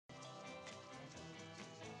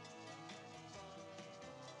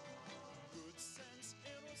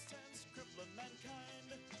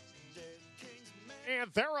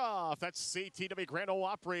And they're off. That's CTW Grand Ole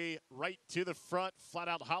Opry right to the front. Flat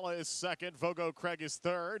Out Holla is second. Vogo Craig is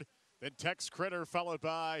third. Then Tex Critter followed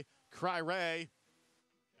by Cry Ray,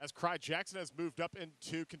 as Cry Jackson has moved up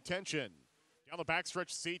into contention. Down the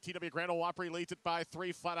backstretch, CTW Grand Ole Opry leads it by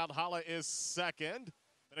 3. Flat Out Holla is second.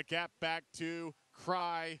 Then a gap back to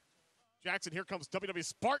Cry Jackson. Here comes WW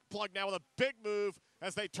Spark Plug now with a big move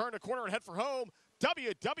as they turn a corner and head for home.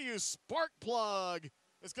 WW Spark Plug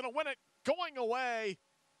is going to win it going away.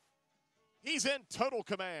 He's in total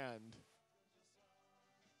command.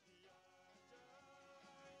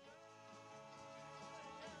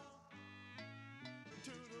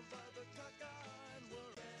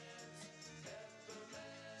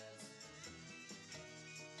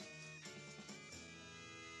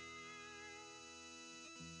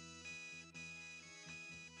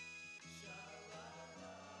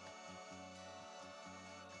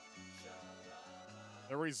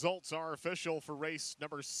 The results are official for race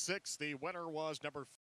number 6. The winner was number